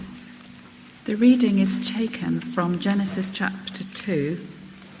The reading is taken from Genesis chapter 2,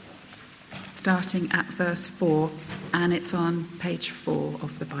 starting at verse 4, and it's on page 4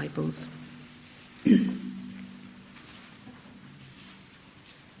 of the Bibles.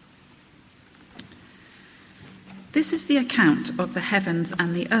 This is the account of the heavens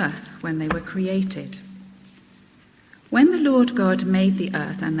and the earth when they were created. When the Lord God made the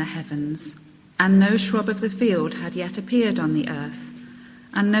earth and the heavens, and no shrub of the field had yet appeared on the earth,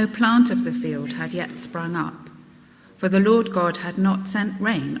 and no plant of the field had yet sprung up, for the Lord God had not sent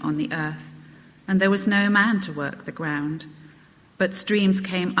rain on the earth, and there was no man to work the ground, but streams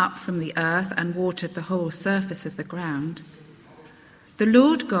came up from the earth and watered the whole surface of the ground. The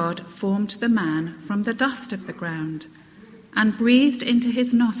Lord God formed the man from the dust of the ground, and breathed into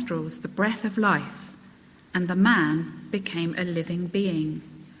his nostrils the breath of life, and the man became a living being.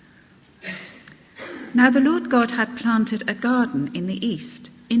 Now the Lord God had planted a garden in the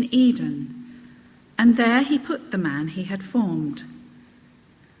east, in Eden, and there he put the man he had formed.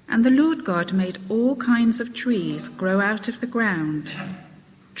 And the Lord God made all kinds of trees grow out of the ground,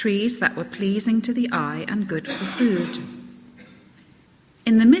 trees that were pleasing to the eye and good for food.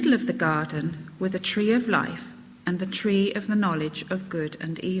 In the middle of the garden were the tree of life and the tree of the knowledge of good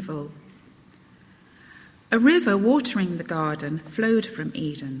and evil. A river watering the garden flowed from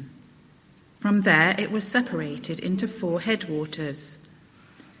Eden. From there it was separated into 4 headwaters.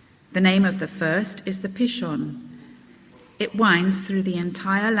 The name of the first is the Pishon. It winds through the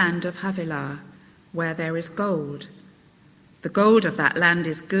entire land of Havilah, where there is gold. The gold of that land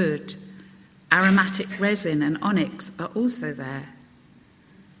is good. Aromatic resin and onyx are also there.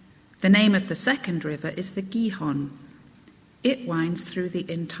 The name of the second river is the Gihon. It winds through the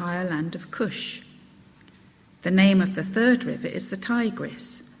entire land of Cush. The name of the third river is the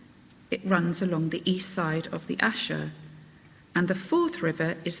Tigris. It runs along the east side of the Asher, and the fourth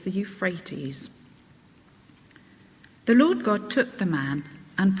river is the Euphrates. The Lord God took the man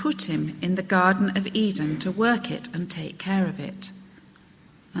and put him in the Garden of Eden to work it and take care of it.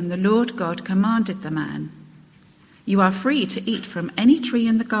 And the Lord God commanded the man, "You are free to eat from any tree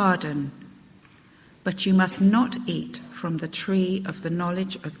in the garden, but you must not eat from the tree of the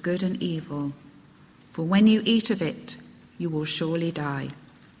knowledge of good and evil, for when you eat of it, you will surely die."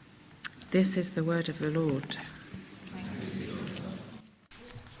 This is the word of the Lord.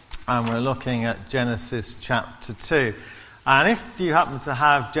 And we're looking at Genesis chapter 2. And if you happen to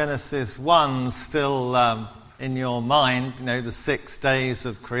have Genesis 1 still in your mind, you know, the 6 days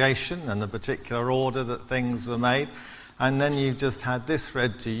of creation and the particular order that things were made, and then you've just had this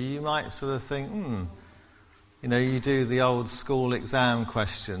read to you, you might sort of think, you know, you do the old school exam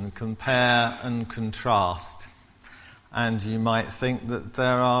question, compare and contrast. And you might think that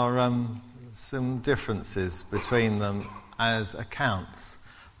there are some differences between them as accounts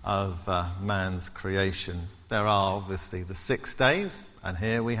of man's creation. There are obviously the 6 days, and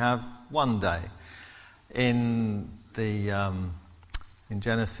here we have 1 day. In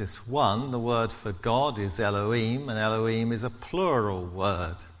Genesis 1, the word for God is Elohim, and Elohim is a plural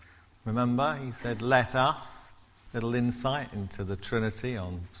word. Remember, he said, "Let us." Little insight into the Trinity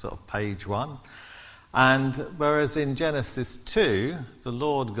on sort of page 1. And whereas in Genesis 2, the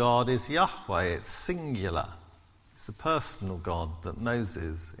Lord God is Yahweh, it's singular. It's a personal God that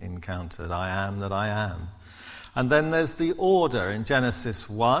Moses encountered. I am that I am. And then there's the order. In Genesis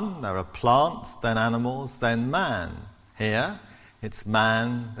 1, there are plants, then animals, then man. Here, it's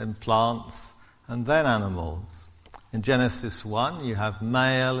man, then plants, and then animals. In Genesis 1, you have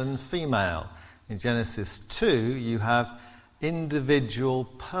male and female. In Genesis 2, you have individual,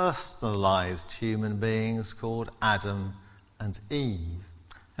 personalized human beings called Adam and Eve.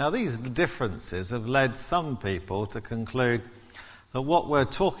 Now, these differences have led some people to conclude that what we're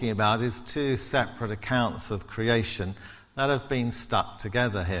talking about is 2 separate accounts of creation that have been stuck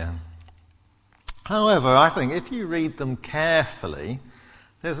together here. However, I think if you read them carefully,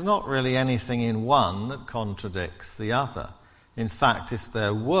 there's not really anything in one that contradicts the other. In fact, if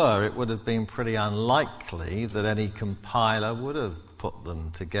there were, it would have been pretty unlikely that any compiler would have put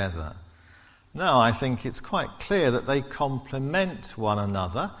them together. No, I think it's quite clear that they complement one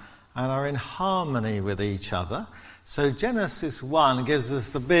another and are in harmony with each other. So Genesis 1 gives us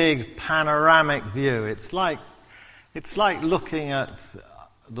the big panoramic view. It's like looking at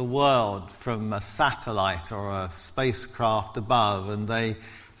the world from a satellite or a spacecraft above, and they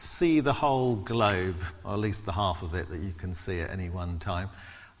see the whole globe, or at least the half of it that you can see at any one time,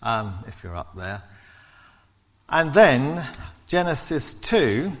 if you're up there. And then Genesis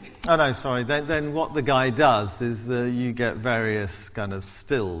 2, then what the guy does is you get various kind of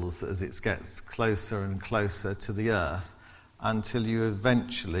stills as it gets closer and closer to the earth until you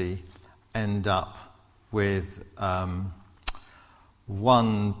eventually end up with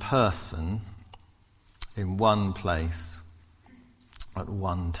one person in one place at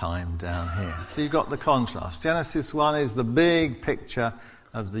one time down here. So you've got the contrast. Genesis 1 is the big picture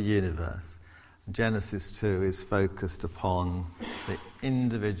of the universe. Genesis 2 is focused upon the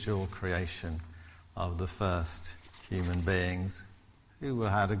individual creation of the first human beings who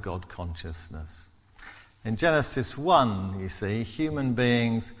had a God consciousness. In Genesis 1, you see, human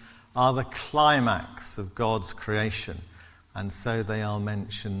beings are the climax of God's creation, and so they are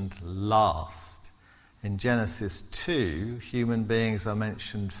mentioned last. In Genesis 2, human beings are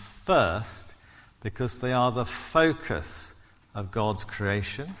mentioned first because they are the focus of God's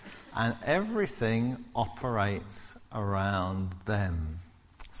creation, and everything operates around them.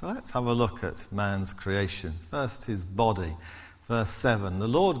 So let's have a look at man's creation. First, his body. Verse 7, the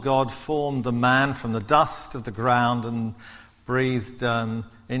Lord God formed the man from the dust of the ground and breathed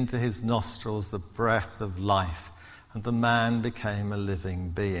into his nostrils the breath of life, and the man became a living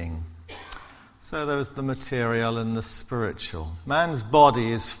being. So there is the material and the spiritual. Man's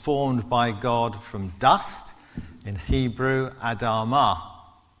body is formed by God from dust. In Hebrew, Adamah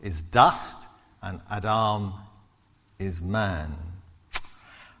is dust, and Adam is man.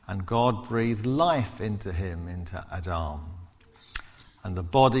 And God breathed life into him, into Adam. And the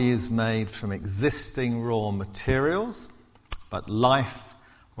body is made from existing raw materials, but life,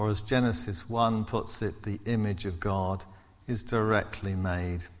 or as Genesis 1 puts it, the image of God, is directly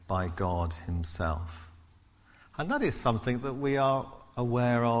made by God himself. And that is something that we are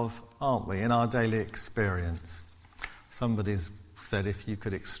aware of, aren't we, in our daily experience. Somebody's said if you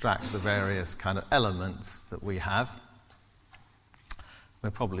could extract the various kind of elements that we have, we're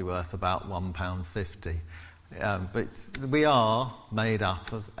probably worth about £1.50. But we are made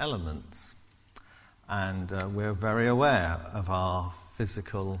up of elements, and we're very aware of our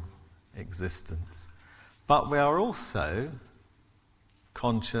physical existence. But we are also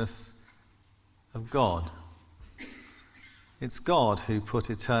conscious of God. It's God who put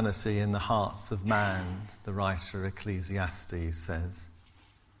eternity in the hearts of man, the writer of Ecclesiastes says.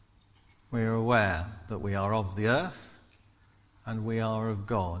 We are aware that we are of the earth and we are of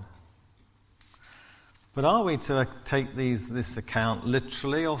God. But are we to take this account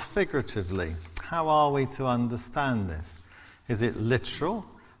literally or figuratively? How are we to understand this? Is it literal,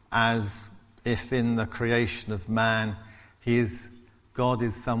 as if in the creation of man God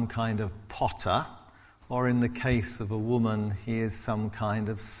is some kind of potter, or in the case of a woman, he is some kind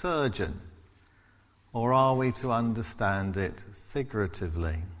of surgeon? Or are we to understand it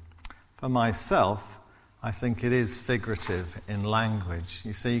figuratively? For myself, I think it is figurative in language.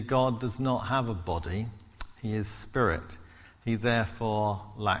 You see, God does not have a body. He is spirit. He therefore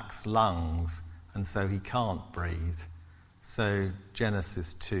lacks lungs, and so he can't breathe. So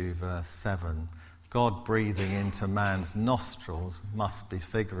Genesis 2 verse 7, God breathing into man's nostrils must be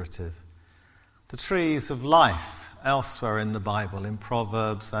figurative. The trees of life elsewhere in the Bible, in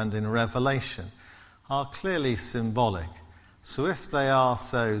Proverbs and in Revelation, are clearly symbolic. So if they are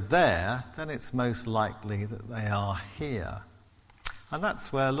so there, then it's most likely that they are here. And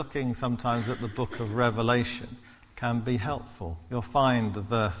that's where looking sometimes at the book of Revelation can be helpful. You'll find the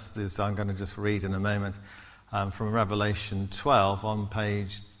verses I'm going to just read in a moment from Revelation 12 on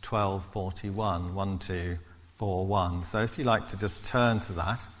page 1241, 1241. So if you like to just turn to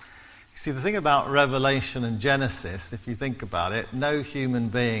that. You see, the thing about Revelation and Genesis, if you think about it, no human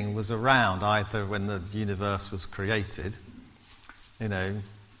being was around either when the universe was created. You know,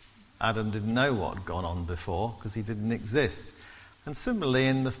 Adam didn't know what had gone on before because he didn't exist. And similarly,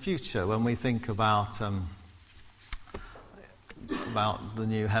 in the future, when we think about the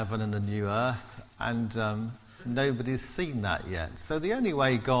new heaven and the new earth, and nobody's seen that yet. So the only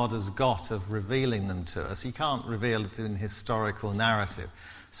way God has got of revealing them to us, he can't reveal it in historical narrative.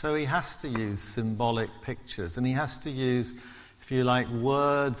 So he has to use symbolic pictures, and he has to use, if you like,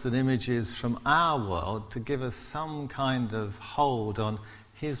 words and images from our world to give us some kind of hold on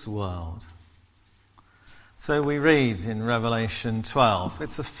his world. So we read in Revelation 12,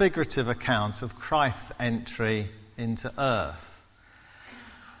 it's a figurative account of Christ's entry into earth.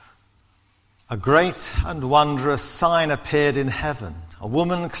 A great and wondrous sign appeared in heaven. A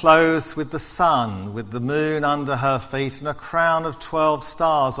woman clothed with the sun, with the moon under her feet, and a crown of 12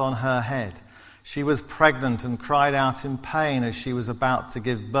 stars on her head. She was pregnant and cried out in pain as she was about to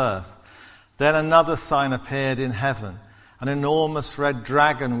give birth. Then another sign appeared in heaven, an enormous red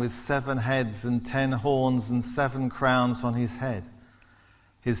dragon with 7 heads and 10 horns and 7 crowns on his head.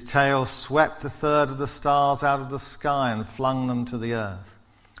 His tail swept 1/3 of the stars out of the sky and flung them to the earth.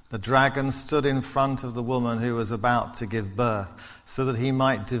 The dragon stood in front of the woman who was about to give birth, so that he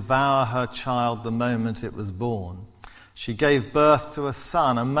might devour her child the moment it was born. She gave birth to a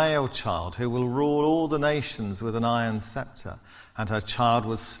son, a male child, who will rule all the nations with an iron scepter, and her child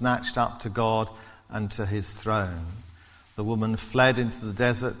was snatched up to God and to his throne. The woman fled into the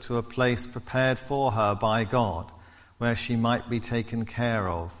desert to a place prepared for her by God, where she might be taken care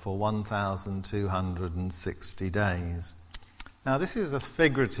of for 1,260 days. Now, this is a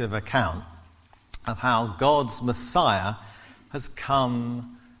figurative account of how God's Messiah has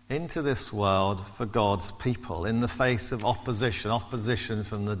come into this world for God's people in the face of opposition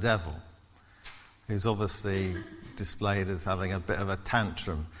from the devil, who's obviously displayed as having a bit of a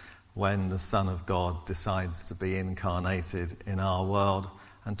tantrum when the Son of God decides to be incarnated in our world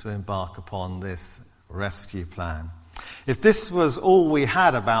and to embark upon this rescue plan. If this was all we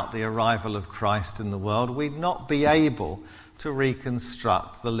had about the arrival of Christ in the world, we'd not be able to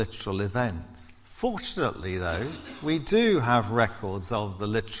reconstruct the literal events. Fortunately, though, we do have records of the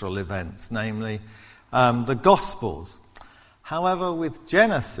literal events, namely the Gospels. However, with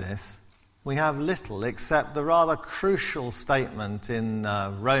Genesis, we have little except the rather crucial statement in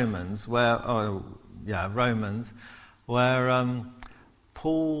Romans, where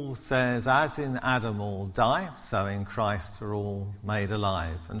Paul says, as in Adam all die, so in Christ are all made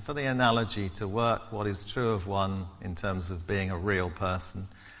alive. And for the analogy to work, what is true of one in terms of being a real person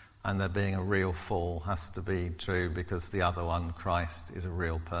and there being a real fall has to be true because the other one, Christ, is a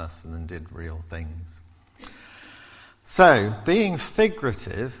real person and did real things. So, being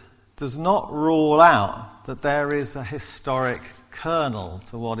figurative does not rule out that there is a historic kernel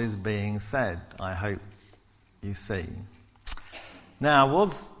to what is being said, I hope you see. Now,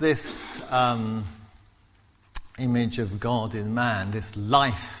 was this image of God in man, this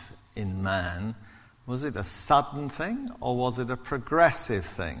life in man, was it a sudden thing or was it a progressive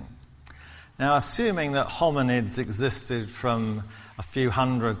thing? Now, assuming that hominids existed from a few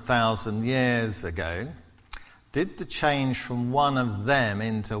 100,000 years ago, did the change from one of them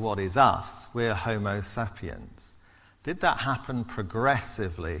into what is us, we're Homo sapiens, did that happen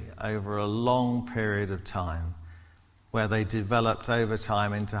progressively over a long period of time, where they developed over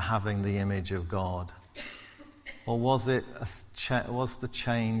time into having the image of God? Or was the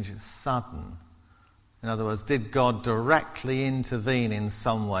change sudden? In other words, did God directly intervene in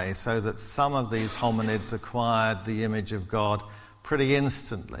some way so that some of these hominids acquired the image of God pretty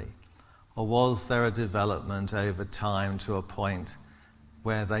instantly? Or was there a development over time to a point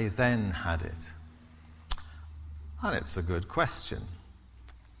where they then had it? And it's a good question.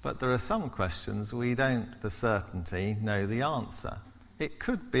 But there are some questions we don't, for certainty, know the answer. It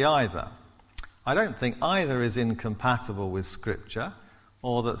could be either. I don't think either is incompatible with Scripture,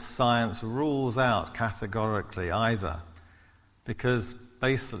 or that science rules out categorically either, because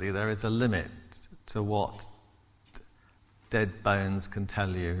basically there is a limit to what dead bones can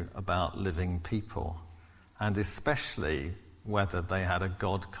tell you about living people, and especially whether they had a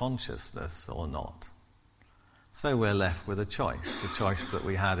God consciousness or not. So we're left with a choice, the choice that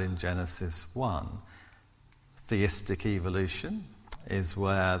we had in Genesis 1. Theistic evolution is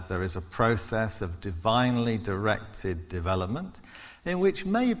where there is a process of divinely directed development in which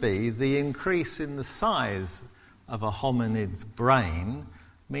maybe the increase in the size of a hominid's brain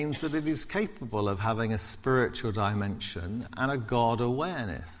means that it is capable of having a spiritual dimension and a God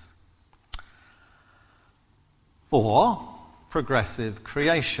awareness. Or progressive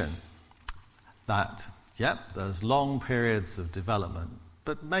creation. That, there's long periods of development,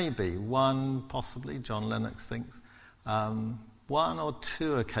 but maybe one, possibly, John Lennox thinks, one or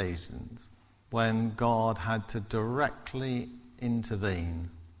two occasions when God had to directly intervene.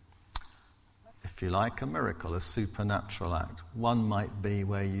 If you like, a miracle, a supernatural act. One might be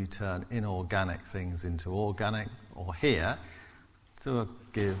where you turn inorganic things into organic, or here, to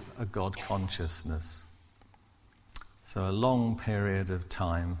give a God consciousness. So a long period of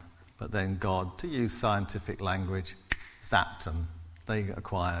time, but then God, to use scientific language, zapped them. They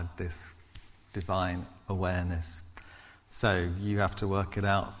acquired this divine awareness. So you have to work it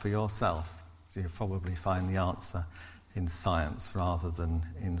out for yourself. You'll probably find the answer in science rather than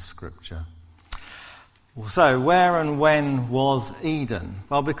in Scripture. So where and when was Eden?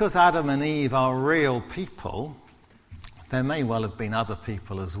 Well, because Adam and Eve are real people, there may well have been other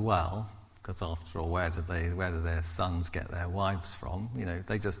people as well, because after all, where do their sons get their wives from? You know,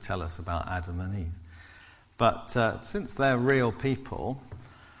 they just tell us about Adam and Eve. But since they're real people,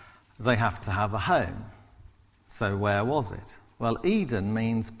 they have to have a home. So where was it? Well, Eden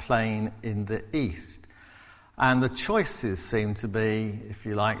means plain in the east. And the choices seem to be, if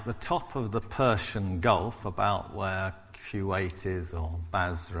you like, the top of the Persian Gulf, about where Kuwait is or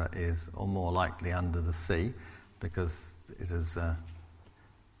Basra is, or more likely under the sea, because it has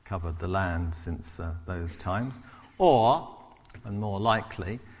covered the land since those times. Or, and more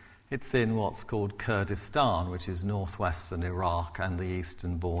likely, it's in what's called Kurdistan, which is northwestern Iraq and the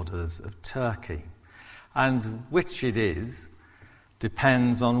eastern borders of Turkey. And which it is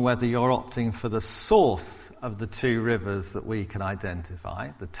depends on whether you're opting for the source of the two rivers that we can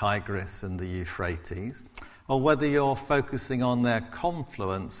identify, the Tigris and the Euphrates, or whether you're focusing on their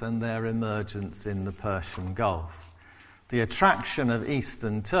confluence and their emergence in the Persian Gulf. The attraction of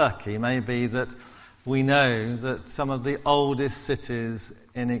eastern Turkey may be that we know that some of the oldest cities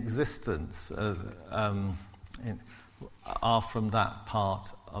in existence are from that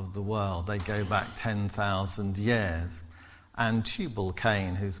part of the world. They go back 10,000 years. And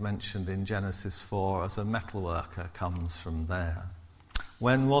Tubal-Cain, who's mentioned in Genesis 4 as a metalworker, comes from there.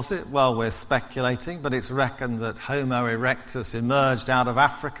 When was it? Well, we're speculating, but it's reckoned that Homo erectus emerged out of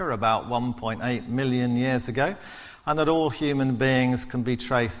Africa about 1.8 million years ago, and that all human beings can be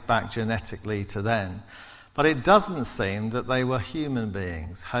traced back genetically to then. But it doesn't seem that they were human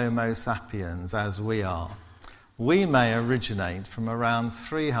beings, Homo sapiens, as we are. We may originate from around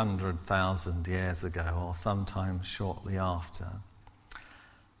 300,000 years ago, or sometime shortly after.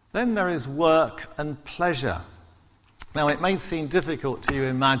 Then there is work and pleasure. Now, it may seem difficult to you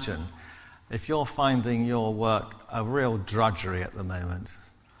imagine if you're finding your work a real drudgery at the moment.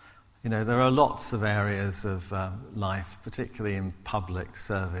 You know, there are lots of areas of life, particularly in public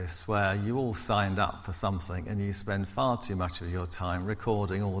service, where you all signed up for something and you spend far too much of your time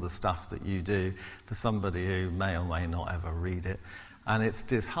recording all the stuff that you do for somebody who may or may not ever read it. And it's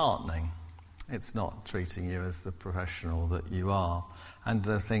disheartening. It's not treating you as the professional that you are. And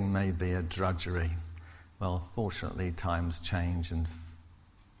the thing may be a drudgery. Well, fortunately, times change and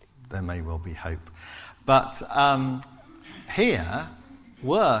there may well be hope. But here,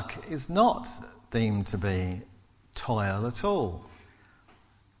 work is not deemed to be toil at all.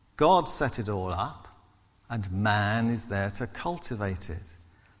 God set it all up, and man is there to cultivate it.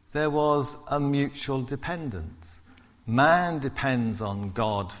 There was a mutual dependence. Man depends on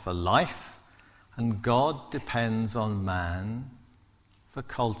God for life, and God depends on man for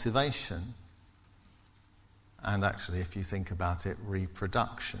cultivation. And actually, if you think about it,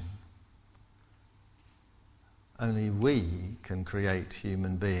 reproduction. Only we can create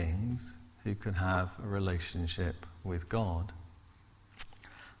human beings who can have a relationship with God.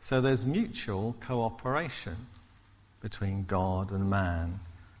 So there's mutual cooperation between God and man,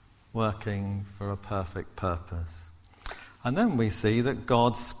 working for a perfect purpose. And then we see that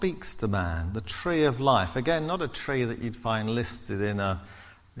God speaks to man, the tree of life. Again, not a tree that you'd find listed in a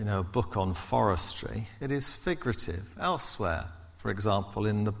book on forestry. It is figurative. Elsewhere, for example,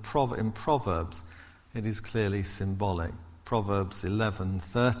 in Proverbs, it is clearly symbolic. Proverbs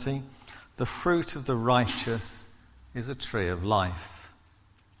 11:30, the fruit of the righteous is a tree of life.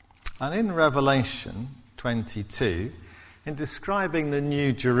 And in Revelation 22, in describing the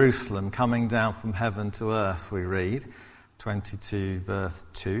new Jerusalem coming down from heaven to earth, we read, 22 verse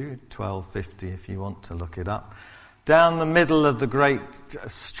 2, 1250 if you want to look it up. Down the middle of the great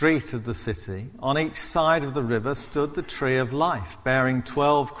street of the city, on each side of the river, stood the tree of life, bearing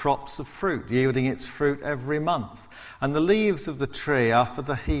 12 crops of fruit, yielding its fruit every month. And the leaves of the tree are for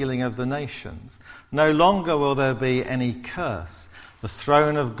the healing of the nations. No longer will there be any curse. The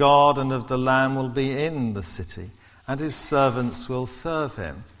throne of God and of the Lamb will be in the city, and his servants will serve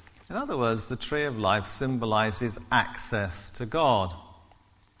him. In other words, the tree of life symbolizes access to God.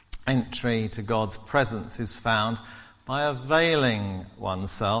 Entry to God's presence is found by availing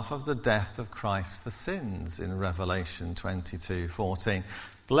oneself of the death of Christ for sins in Revelation 22:14.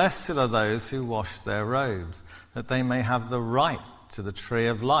 Blessed are those who wash their robes, that they may have the right to the tree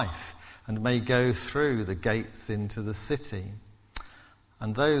of life and may go through the gates into the city.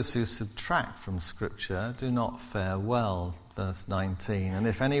 And those who subtract from Scripture do not fare well, verse 19. And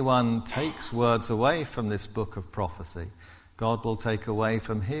if anyone takes words away from this book of prophecy, God will take away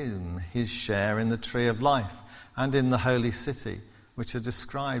from him his share in the tree of life and in the holy city, which are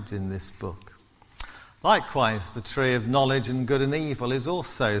described in this book. Likewise, the tree of knowledge and good and evil is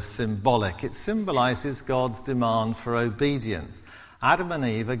also symbolic. It symbolizes God's demand for obedience. Adam and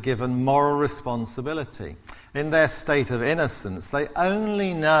Eve are given moral responsibility. In their state of innocence, they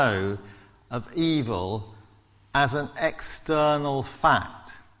only know of evil as an external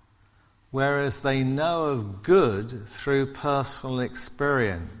fact, whereas they know of good through personal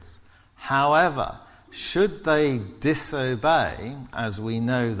experience. However, should they disobey, as we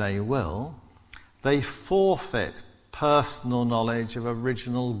know they will, They forfeit personal knowledge of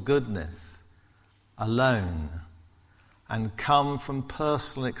original goodness alone and come from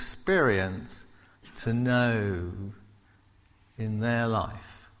personal experience to know in their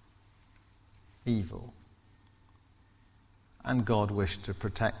life evil. And God wished to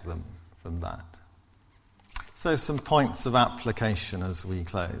protect them from that. So some points of application as we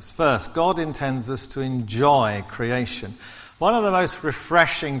close. First, God intends us to enjoy creation. One of the most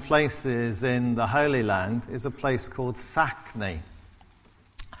refreshing places in the Holy Land is a place called Sachni.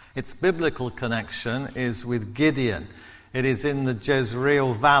 Its biblical connection is with Gideon. It is in the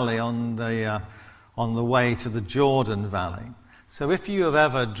Jezreel Valley on the way to the Jordan Valley. So if you have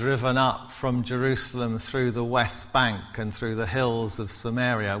ever driven up from Jerusalem through the West Bank and through the hills of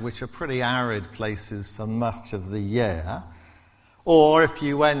Samaria, which are pretty arid places for much of the year, or if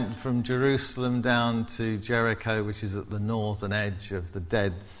you went from Jerusalem down to Jericho, which is at the northern edge of the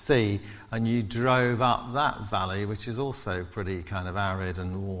Dead Sea, and you drove up that valley, which is also pretty kind of arid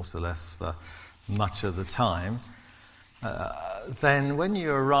and waterless for much of the time, then when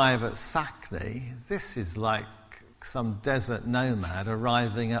you arrive at Sachni, this is like some desert nomad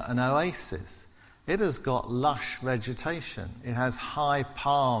arriving at an oasis. It has got lush vegetation. It has high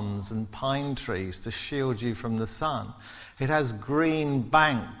palms and pine trees to shield you from the sun. It has green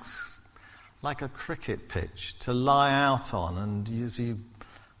banks, like a cricket pitch, to lie out on, and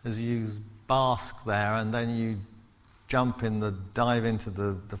as you bask there, and then you dive into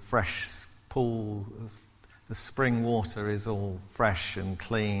the fresh pool. The spring water is all fresh and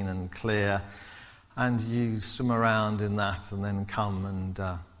clean and clear, and you swim around in that and then come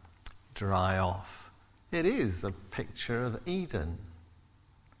and dry off. It is a picture of Eden.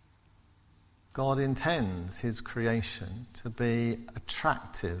 God intends his creation to be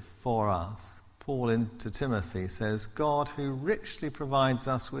attractive for us. Paul to Timothy says, God who richly provides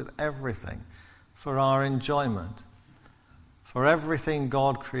us with everything for our enjoyment. For everything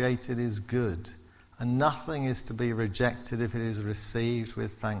God created is good, and nothing is to be rejected if it is received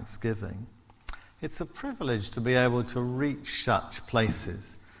with thanksgiving. It's a privilege to be able to reach such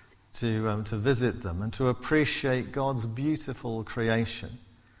places, to visit them, and to appreciate God's beautiful creation.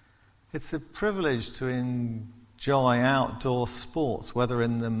 It's a privilege to enjoy outdoor sports, whether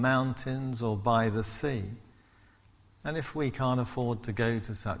in the mountains or by the sea. And if we can't afford to go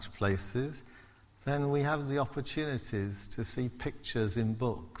to such places, then we have the opportunities to see pictures in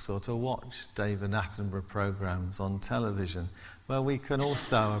books or to watch David Attenborough programs on television, where we can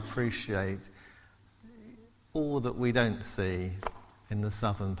also appreciate all that we don't see in the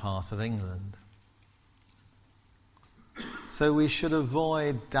southern part of England. So we should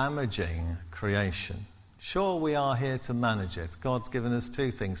avoid damaging creation. Sure, we are here to manage it. God's given us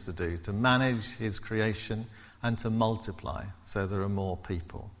two things to do: to manage his creation and to multiply so there are more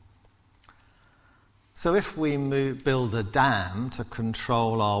people. So if we build a dam to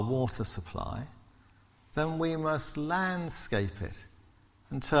control our water supply, then we must landscape it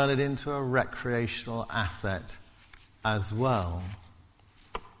and turn it into a recreational asset as well.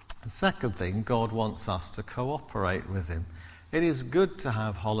 The second thing, God wants us to cooperate with him. It is good to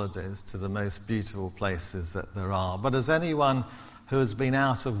have holidays to the most beautiful places that there are, but as anyone who has been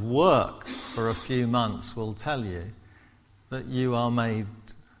out of work for a few months will tell you, that you are made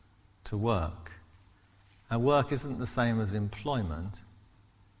to work. And work isn't the same as employment,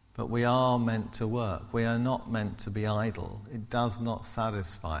 but we are meant to work. We are not meant to be idle. It does not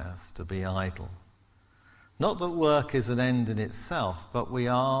satisfy us to be idle. Not that work is an end in itself, but we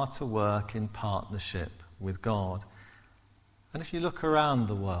are to work in partnership with God. And if you look around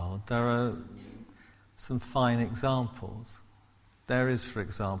the world, there are some fine examples. There is, for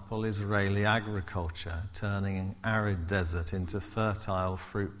example, Israeli agriculture, turning an arid desert into fertile,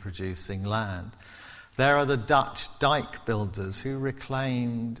 fruit-producing land. There are the Dutch dike builders who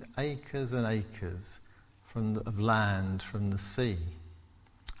reclaimed acres and acres of land from the sea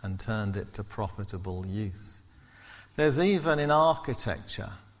and turned it to profitable use. There's even in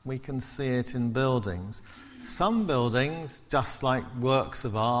architecture, we can see it in buildings. Some buildings, just like works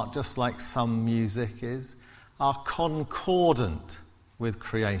of art, just like some music is, are concordant with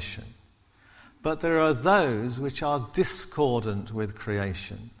creation. But there are those which are discordant with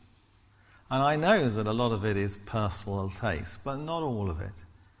creation. And I know that a lot of it is personal taste, but not all of it.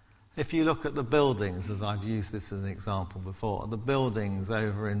 If you look at the buildings, as I've used this as an example before, the buildings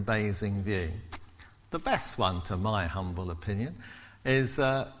over in Basing View, the best one, to my humble opinion, is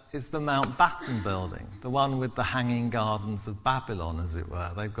the Mountbatten building, the one with the hanging gardens of Babylon, as it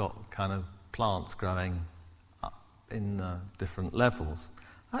were. They've got kind of plants growing up in different levels.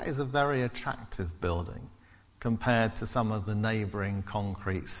 That is a very attractive building compared to some of the neighbouring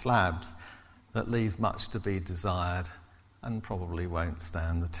concrete slabs. that leave much to be desired and probably won't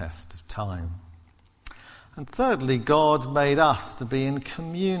stand the test of time. And thirdly, God made us to be in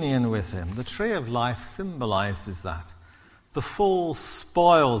communion with him. The tree of life symbolises that. The fall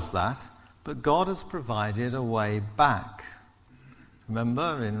spoils that, but God has provided a way back.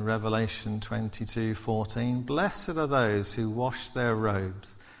 Remember in Revelation 22:14, "Blessed are those who wash their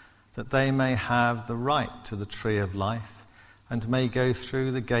robes, that they may have the right to the tree of life and may go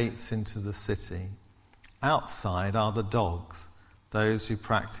through the gates into the city. Outside are the dogs, those who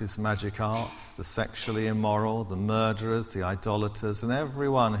practice magic arts, the sexually immoral, the murderers, the idolaters, and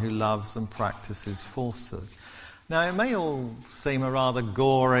everyone who loves and practices falsehood." Now, it may all seem a rather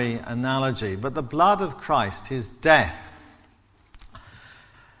gory analogy, but the blood of Christ, his death,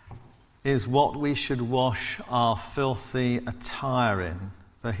 is what we should wash our filthy attire in,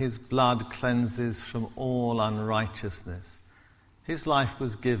 for his blood cleanses from all unrighteousness. His life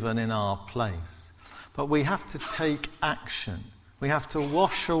was given in our place. But we have to take action. We have to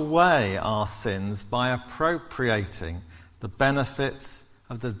wash away our sins by appropriating the benefits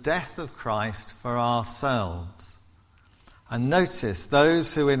of the death of Christ for ourselves. And notice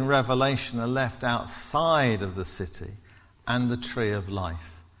those who in Revelation are left outside of the city and the tree of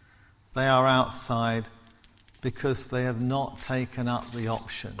life. They are outside because they have not taken up the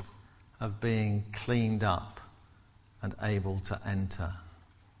option of being cleaned up and able to enter.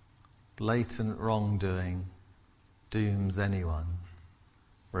 Blatant wrongdoing dooms anyone.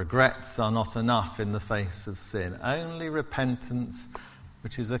 Regrets are not enough in the face of sin. Only repentance,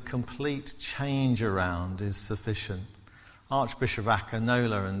 which is a complete change around, is sufficient. Archbishop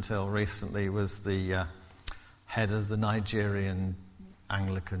Akinola, until recently, was the head of the Nigerian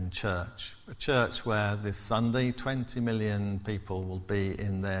Anglican Church, a church where this Sunday 20 million people will be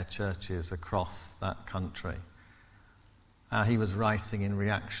in their churches across that country. He was writing in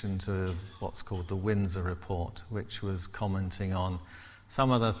reaction to what's called the Windsor Report, which was commenting on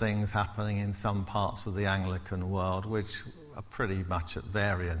some of the things happening in some parts of the Anglican world, which are pretty much at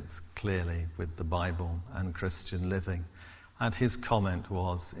variance, clearly, with the Bible and Christian living. And his comment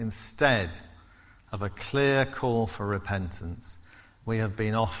was, instead of a clear call for repentance, we have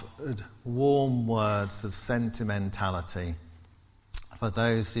been offered warm words of sentimentality for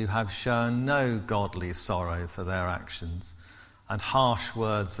those who have shown no godly sorrow for their actions, and harsh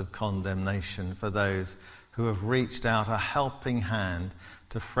words of condemnation for those who have reached out a helping hand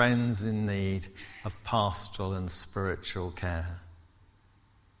to friends in need of pastoral and spiritual care.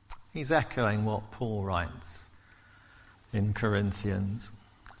 He's echoing what Paul writes in Corinthians.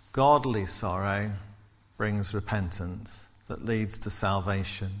 Godly sorrow brings repentance that leads to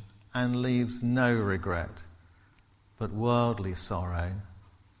salvation and leaves no regret, but worldly sorrow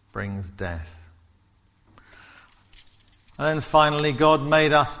brings death. And then finally, God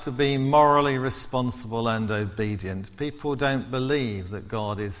made us to be morally responsible and obedient. People don't believe that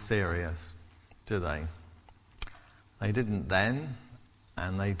God is serious, do they? They didn't then,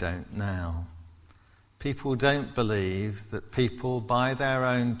 and they don't now. People don't believe that people, by their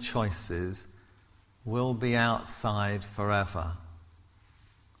own choices, will be outside forever.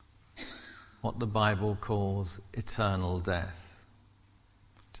 What the Bible calls eternal death.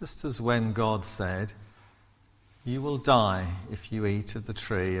 Just as when God said, "You will die if you eat of the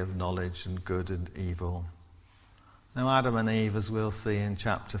tree of knowledge and good and evil." Now, Adam and Eve, as we'll see in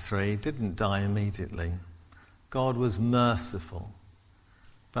chapter 3, didn't die immediately. God was merciful.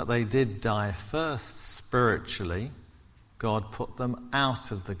 But they did die first spiritually. God put them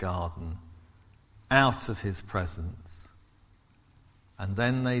out of the garden, out of his presence. And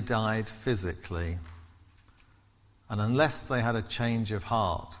then they died physically. And unless they had a change of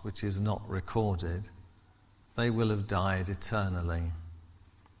heart, which is not recorded, they will have died eternally.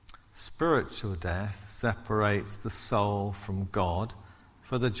 Spiritual death separates the soul from God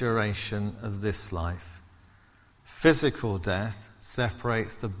for the duration of this life. Physical death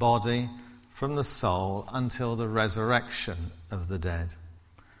separates the body from the soul until the resurrection of the dead.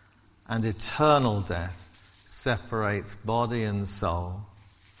 And eternal death separates body and soul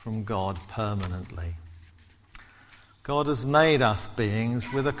from God permanently. God has made us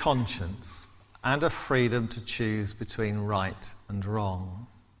beings with a conscience and a freedom to choose between right and wrong.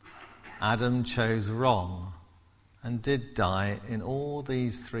 Adam chose wrong and did die in all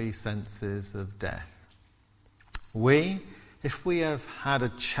these three senses of death. We, if we have had a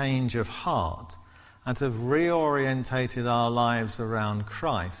change of heart and have reorientated our lives around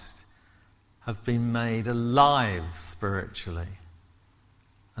Christ, have been made alive spiritually.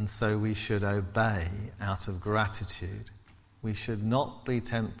 And so we should obey out of gratitude. We should not be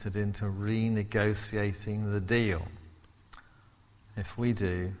tempted into renegotiating the deal. If we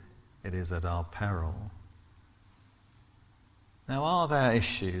do, it is at our peril. Now, are there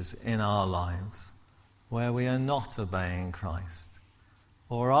issues in our lives where we are not obeying Christ?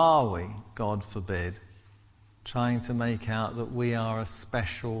 Or are we, God forbid, trying to make out that we are a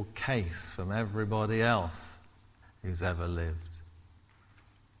special case from everybody else who's ever lived?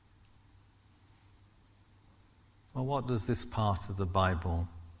 Well, what does this part of the Bible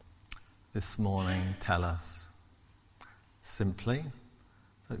this morning tell us? Simply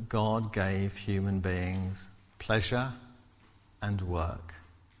that God gave human beings pleasure and work,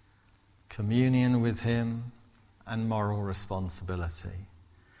 communion with him and moral responsibility.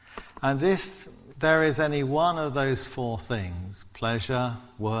 And if there is any one of those four things, pleasure,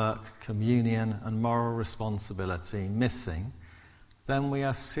 work, communion and moral responsibility, missing, then we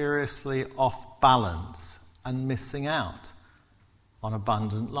are seriously off balance and missing out on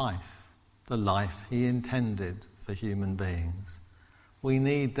abundant life, the life he intended for human beings. We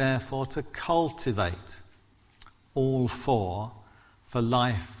need, therefore, to cultivate all four for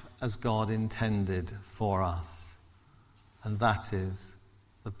life as God intended for us. And that is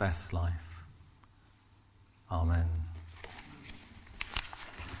the best life. Amen.